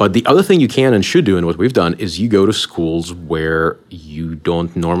 But the other thing you can and should do, and what we've done, is you go to schools where you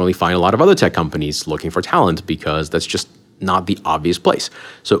don't normally find a lot of other tech companies looking for talent because that's just not the obvious place.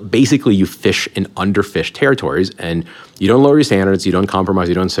 So basically you fish in underfished territories and you don't lower your standards, you don't compromise,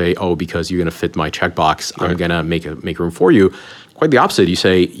 you don't say, oh, because you're gonna fit my checkbox, I'm gonna make room for you. Quite the opposite. You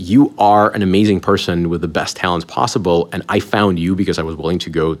say, you are an amazing person with the best talents possible, and I found you because I was willing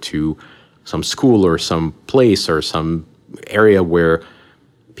to go to some school or some place or some area where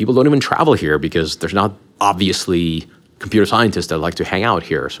people don't even travel here because there's not obviously computer scientists that like to hang out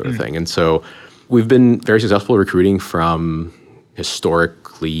here, sort of thing. And so we've been very successful recruiting from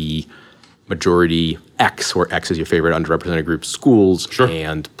historically majority X, where X is your favorite underrepresented group, schools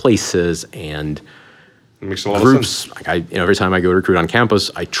and places and it makes a lot groups. Of sense. Like every time I go to recruit on campus,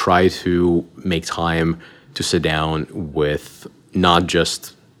 I try to make time to sit down with not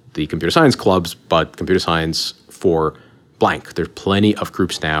just the computer science clubs, but computer science for blank. There's plenty of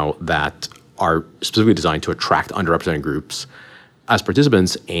groups now that are specifically designed to attract underrepresented groups as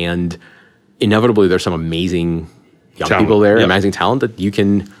participants, and inevitably there's some amazing young people there, amazing talent that you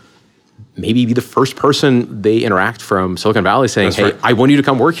can maybe be the first person they interact from Silicon Valley saying, hey, I want you to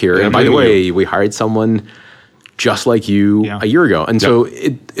come work here. And by the way, we hired someone just like you a year ago. And so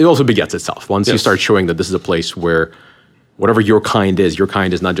it also begets itself. Once you start showing that this is a place where whatever your kind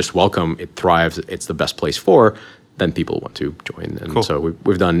is not just welcome, it thrives, it's the best place for, then people want to join. And so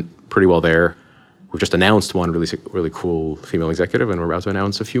we've done pretty well there. We've just announced one really cool female executive, and we're about to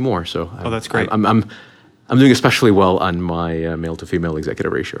announce a few more. So that's great. I'm doing especially well on my male to female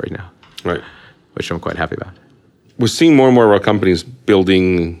executive ratio right now. Right. Which I'm quite happy about. We're seeing more and more of our companies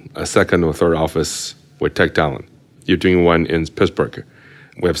building a second or third office with tech talent. You're doing one in Pittsburgh.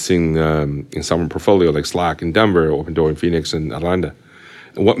 We have seen in some portfolio like Slack in Denver, Opendoor in Phoenix, and Atlanta.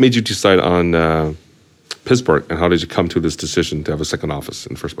 What made you decide on Pittsburgh, and how did you come to this decision to have a second office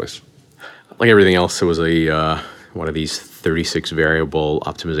in the first place? Like everything else, it was one of these 36 variable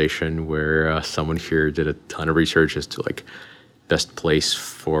optimization where someone here did a ton of research as to like best place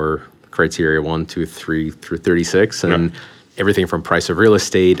for criteria 1, 2, 3 through 36, and everything from price of real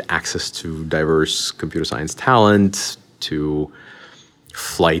estate, access to diverse computer science talent, to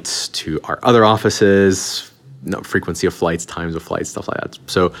flights to our other offices, frequency of flights, times of flights, stuff like that.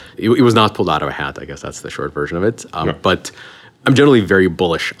 So it was not pulled out of a hat. I guess that's the short version of it. But I'm generally very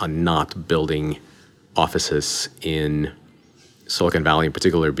bullish on not building offices in Silicon Valley in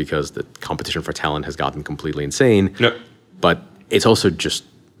particular because the competition for talent has gotten completely insane. But it's also just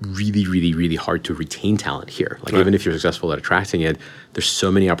really, really, really hard to retain talent here. Like even if you're successful at attracting it, there's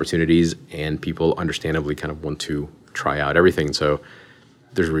so many opportunities and people understandably kind of want to try out everything. So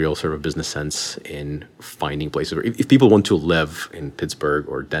there's real sort of business sense in finding places where if people want to live in Pittsburgh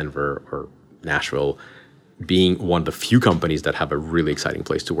or Denver or Nashville, being one of the few companies that have a really exciting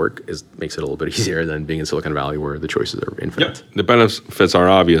place to work makes it a little bit easier than being in Silicon Valley where the choices are infinite. The benefits are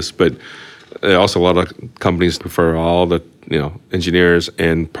obvious, but also a lot of companies prefer all the engineers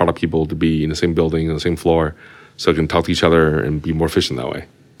and product people to be in the same building, on the same floor, so they can talk to each other and be more efficient that way,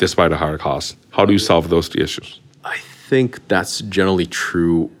 despite a higher cost. How do you solve those two issues? I think that's generally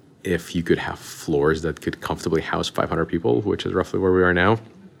true if you could have floors that could comfortably house 500 people, which is roughly where we are now.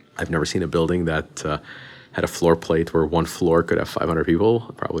 I've never seen a building that had a floor plate where one floor could have 500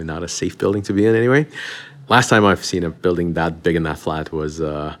 people. Probably not a safe building to be in anyway. Last time I've seen a building that big and that flat was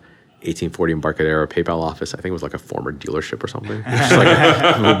 1840 Embarcadero PayPal office. I think it was like a former dealership or something. Just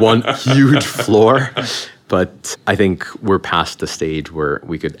like one huge floor. But I think we're past the stage where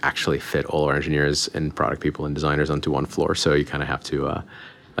we could actually fit all our engineers and product people and designers onto one floor. So you kind of have to,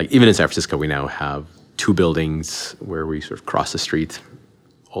 like even in San Francisco, we now have 2 buildings where we sort of cross the street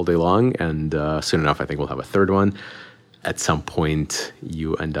all day long. And soon enough, I think we'll have a 3rd one. At some point,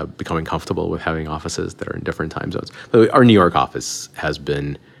 you end up becoming comfortable with having offices that are in different time zones. But our New York office has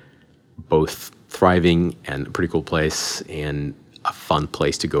been both thriving and a pretty cool place and a fun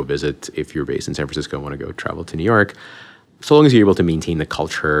place to go visit if you're based in San Francisco and want to go travel to New York. So long as you're able to maintain the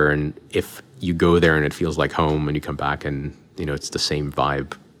culture, and if you go there and it feels like home and you come back and it's the same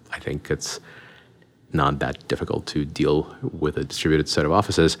vibe, I think it's not that difficult to deal with a distributed set of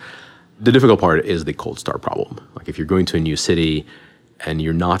offices. The difficult part is the cold start problem. Like if you're going to a new city and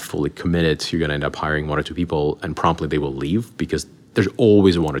you're not fully committed, you're going to end up hiring 1 or 2 people and promptly they will leave because there's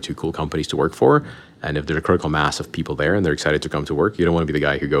always 1 or 2 cool companies to work for. And if there's a critical mass of people there and they're excited to come to work, you don't want to be the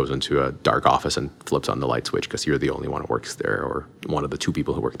guy who goes into a dark office and flips on the light switch because you're the only one who works there or one of the 2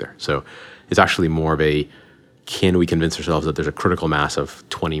 people who work there. So it's actually more of a, can we convince ourselves that there's a critical mass of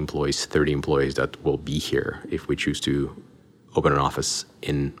 20 employees, 30 employees that will be here if we choose to open an office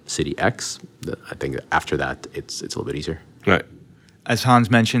in city X? I think after that, it's a little bit easier. Right. As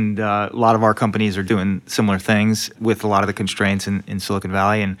Hans mentioned, a lot of our companies are doing similar things with a lot of the constraints in Silicon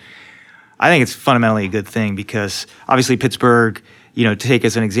Valley. And I think it's fundamentally a good thing because obviously Pittsburgh, to take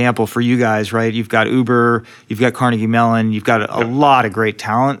as an example for you guys, right? You've got Uber, you've got Carnegie Mellon, you've got a lot of great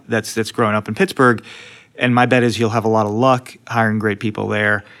talent that's growing up in Pittsburgh. And my bet is you'll have a lot of luck hiring great people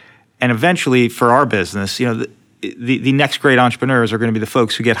there. And eventually for our business, the next great entrepreneurs are going to be the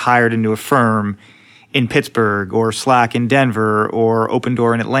folks who get hired into a firm in Pittsburgh or Slack in Denver or Open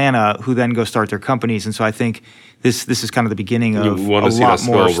Door in Atlanta, who then go start their companies. And so I think this is kind of the beginning of a lot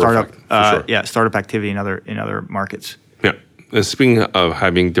more startup activity in other markets. Yeah. Speaking of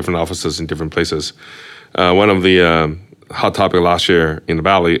having different offices in different places, one of the hot topic last year in the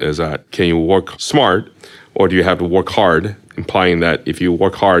Valley is that can you work smart or do you have to work hard, implying that if you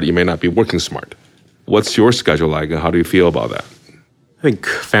work hard, you may not be working smart. What's your schedule like and how do you feel about that? I think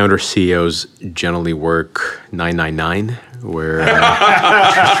founder CEOs generally work 999, where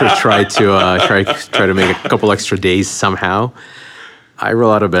try to make a couple extra days somehow. I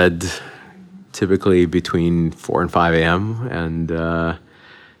roll out of bed typically between 4 and 5 a.m. and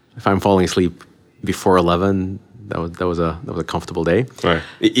if I'm falling asleep before 11, that was a comfortable day. Right.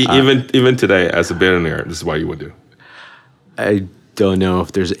 Even today, as a billionaire, this is what you would do. I don't know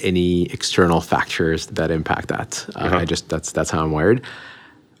if there's any external factors that impact that. That's how I'm wired.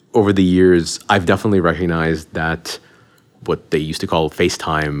 Over the years, I've definitely recognized that what they used to call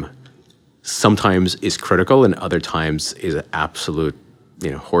FaceTime sometimes is critical and other times is an absolute,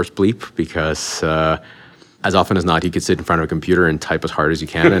 horse bleep because as often as not, you could sit in front of a computer and type as hard as you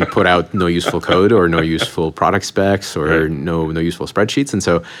can and put out no useful code or no useful product specs or no useful spreadsheets. And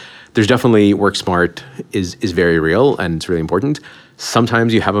so there's definitely work smart is very real and it's really important.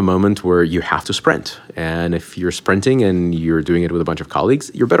 Sometimes you have a moment where you have to sprint. And if you're sprinting and you're doing it with a bunch of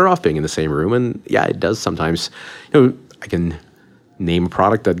colleagues, you're better off being in the same room. And yeah, it does sometimes. I can name a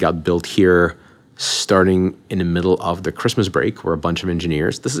product that got built here starting in the middle of the Christmas break where a bunch of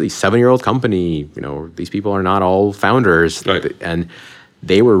engineers, this is a 7-year-old company, these people are not all founders. Right. And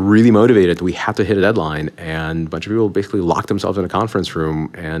they were really motivated. We had to hit a deadline. And a bunch of people basically locked themselves in a conference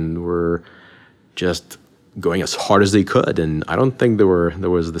room and were just going as hard as they could. And I don't think there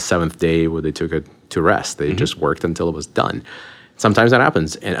was the 7th day where they took it to rest. They just worked until it was done. Sometimes that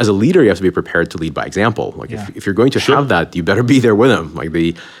happens. And as a leader, you have to be prepared to lead by example. Like if you're going to have that, you better be there with them. Like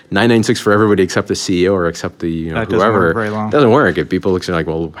the 996 for everybody except the CEO or except the that whoever. doesn't work very long. Doesn't work. If people look at like,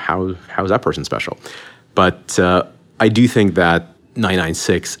 well, how's that person special? But I do think that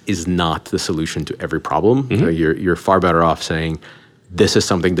 996 is not the solution to every problem. You're far better off saying, this is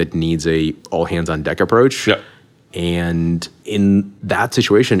something that needs a all hands on deck approach. Yep. And in that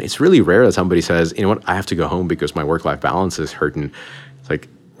situation, it's really rare that somebody says, you know what, I have to go home because my work-life balance is hurting. It's like,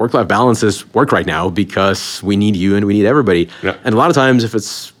 work-life balance is work right now because we need you and we need everybody. Yep. And a lot of times if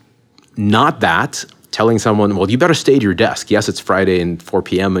it's not that, telling someone, well, you better stay at your desk. Yes, it's Friday and 4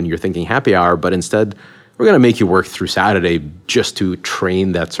 p.m. and you're thinking happy hour, but instead we're going to make you work through Saturday just to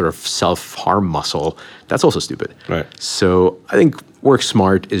train that sort of self-harm muscle. That's also stupid. Right. So I think work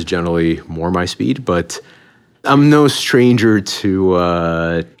smart is generally more my speed, but I'm no stranger to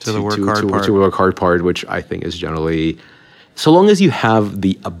the work hard part, which I think is generally, so long as you have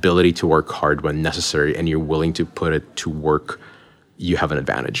the ability to work hard when necessary and you're willing to put it to work, you have an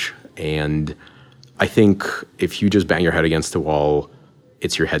advantage. And I think if you just bang your head against the wall,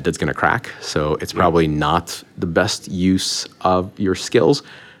 it's your head that's going to crack. So it's probably not the best use of your skills.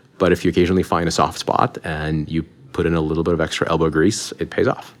 But if you occasionally find a soft spot and you put in a little bit of extra elbow grease, it pays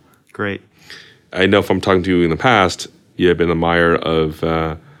off. Great. I know from talking to you in the past, you have been an admirer of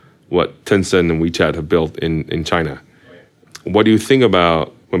what Tencent and WeChat have built in China. What do you think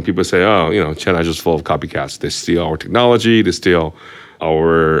about when people say, China is just full of copycats? They steal our technology, they steal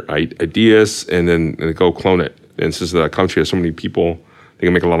our ideas, and then they go clone it. And since that country has so many people, they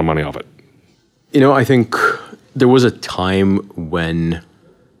can make a lot of money off it. I think there was a time when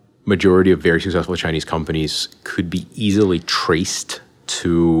majority of very successful Chinese companies could be easily traced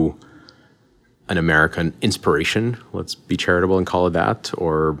to an American inspiration, let's be charitable and call it that,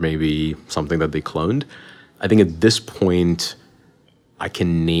 or maybe something that they cloned. I think at this point, I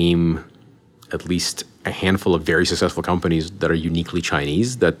can name at least a handful of very successful companies that are uniquely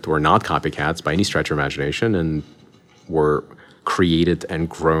Chinese, that were not copycats by any stretch of imagination, and were created and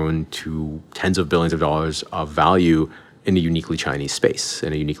grown to tens of billions of dollars of value in a uniquely Chinese space,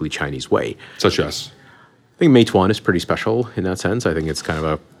 in a uniquely Chinese way. Such as? I think Meituan is pretty special in that sense. I think it's kind of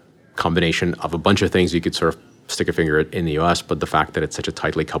a combination of a bunch of things you could sort of stick a finger at in the US, but the fact that it's such a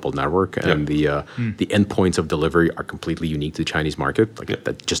tightly coupled network and the endpoints of delivery are completely unique to the Chinese market,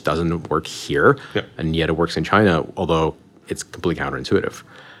 that just doesn't work here, and yet it works in China, although it's completely counterintuitive.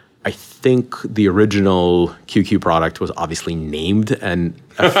 I think the original QQ product was obviously named and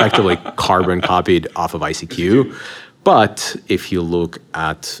effectively carbon copied off of ICQ, but if you look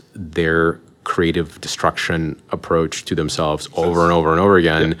at their creative destruction approach to themselves over and over and over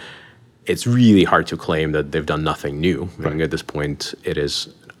again, it's really hard to claim that they've done nothing new. I think at this point, it is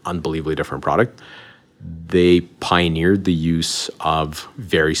an unbelievably different product. They pioneered the use of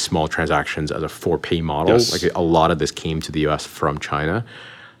very small transactions as a for-pay model. Yes. Like a lot of this came to the US from China.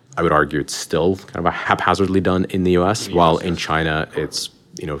 I would argue it's still kind of a haphazardly done in the US, while in China, it's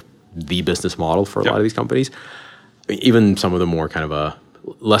the business model for a lot of these companies. Even some of the more kind of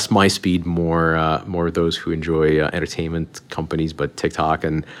less my speed, more those who enjoy entertainment companies, but TikTok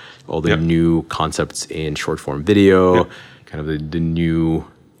and all the new concepts in short form video, kind of the new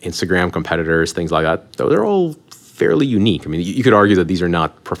Instagram competitors, things like that. Though they're all fairly unique. I mean, you could argue that these are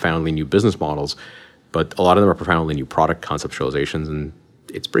not profoundly new business models, but a lot of them are profoundly new product conceptualizations, and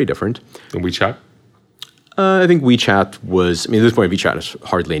it's pretty different. And WeChat? I think WeChat was, at this point, WeChat is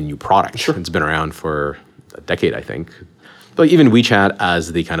hardly a new product. Sure. It's been around for a decade, I think. But even WeChat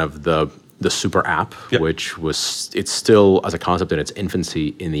as the kind of the super app, which it's still as a concept in its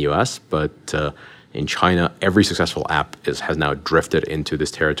infancy in the US, but in China, every successful app has now drifted into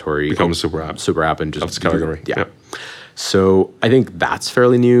this territory. Become a super app. Super app and just That's category. Yeah. So I think that's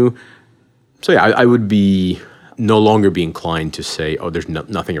fairly new. So yeah, I would no longer be inclined to say, there's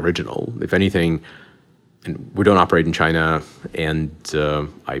nothing original. If anything, and we don't operate in China, and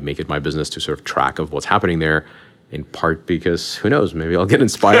I make it my business to sort of track of what's happening there, in part because who knows, maybe I'll get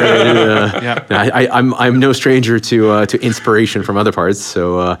inspired. I'm no stranger to inspiration from other parts,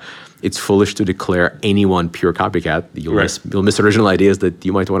 so it's foolish to declare anyone pure copycat. You'll miss original ideas that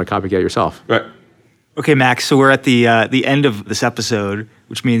you might want to copycat yourself. Right. Okay, Max, so we're at the end of this episode,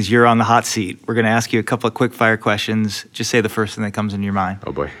 which means you're on the hot seat. We're going to ask you a couple of quick fire questions. Just say the first thing that comes into your mind.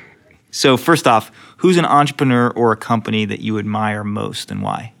 Oh boy. So first off, who's an entrepreneur or a company that you admire most and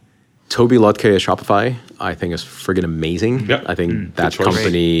why? Toby Lutke at Shopify, I think, is friggin' amazing. Yep. I think that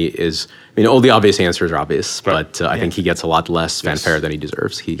company is, all the obvious answers are obvious, but I think he gets a lot less fanfare than he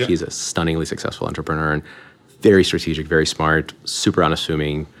deserves. He's a stunningly successful entrepreneur and very strategic, very smart, super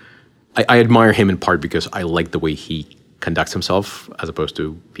unassuming. I admire him in part because I like the way he conducts himself as opposed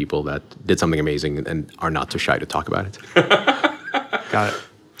to people that did something amazing and are not too shy to talk about it. Got it.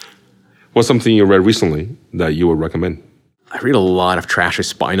 What's something you read recently that you would recommend? I read a lot of trashy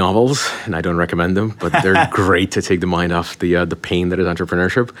spy novels, and I don't recommend them, but they're great to take the mind off the pain that is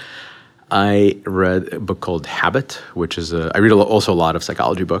entrepreneurship. I read a book called Habit, which is I read also a lot of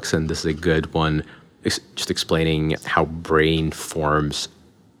psychology books, and this is a good one, just explaining how brain forms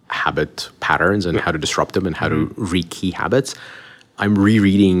habit patterns and how to disrupt them and how to rekey habits. I'm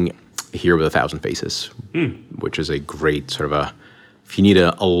rereading Here with 1,000 Faces, which is a great sort of if you need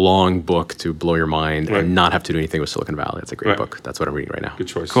a long book to blow your mind and not have to do anything with Silicon Valley, it's a great book. That's what I'm reading right now. Good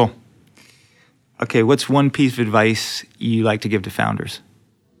choice. Cool. Okay, what's one piece of advice you like to give to founders?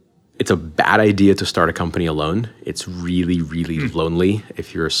 It's a bad idea to start a company alone. It's really, really lonely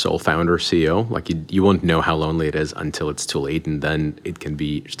if you're a sole founder, CEO. Like you won't know how lonely it is until it's too late, and then it can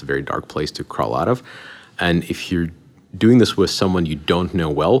be just a very dark place to crawl out of. And if you're doing this with someone you don't know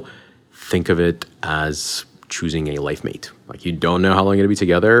well, think of it as choosing a life mate. Like you don't know how long you're going to be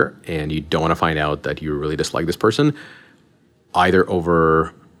together, and you don't want to find out that you really dislike this person, either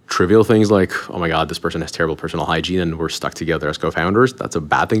over trivial things like, oh my God, this person has terrible personal hygiene and we're stuck together as co-founders, that's a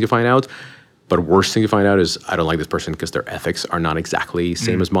bad thing to find out. But worst thing to find out is I don't like this person because their ethics are not exactly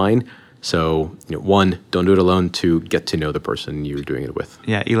same as mine. So, one, don't do it alone. Two, get to know the person you're doing it with.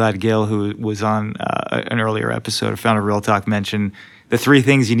 Yeah, Elad Gil, who was on an earlier episode of Founder Real Talk, mentioned the 3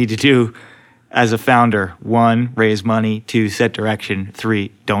 things you need to do as a founder. 1, raise money. 2, set direction.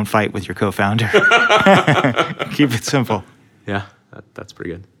 3, don't fight with your co-founder. Keep it simple. Yeah, that's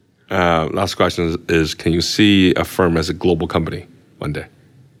pretty good. Last question is, can you see Affirm as a global company one day?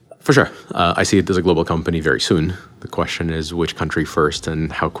 For sure. I see it as a global company very soon. The question is which country first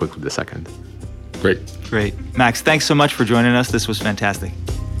and how quickly the second. Great. Max, thanks so much for joining us. This was fantastic.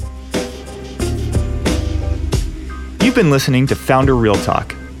 You've been listening to Founder Real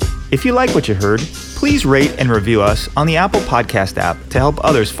Talk. If you like what you heard, please rate and review us on the Apple Podcast app to help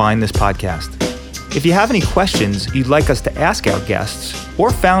others find this podcast. If you have any questions you'd like us to ask our guests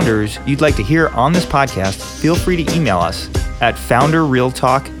or founders you'd like to hear on this podcast, feel free to email us at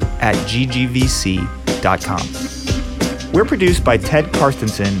founderrealtalk@ggvc.com. We're produced by Ted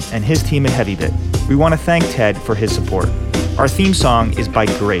Karstensen and his team at HeavyBit. We want to thank Ted for his support. Our theme song is by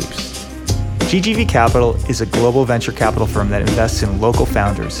Grapes. GGV Capital is a global venture capital firm that invests in local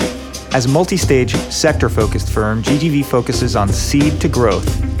founders. As a multi-stage, sector-focused firm, GGV focuses on seed to growth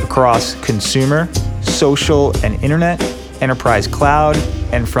across consumer, social and internet, enterprise cloud,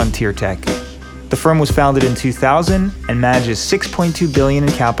 and frontier tech. The firm was founded in 2000 and manages $6.2 billion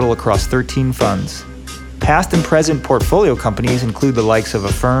in capital across 13 funds. Past and present portfolio companies include the likes of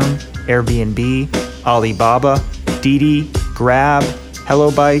Affirm, Airbnb, Alibaba, Didi, Grab,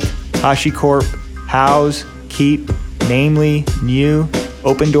 HelloBike, HashiCorp, Houzz, Keep, Namely, New,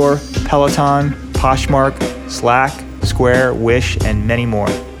 Opendoor, Peloton, Poshmark, Slack, Square, Wish, and many more.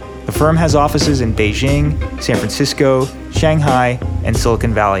 The firm has offices in Beijing, San Francisco, Shanghai, and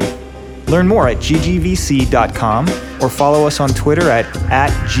Silicon Valley. Learn more at ggvc.com or follow us on Twitter at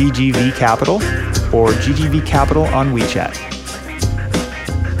ggvcapital or ggvcapital on WeChat.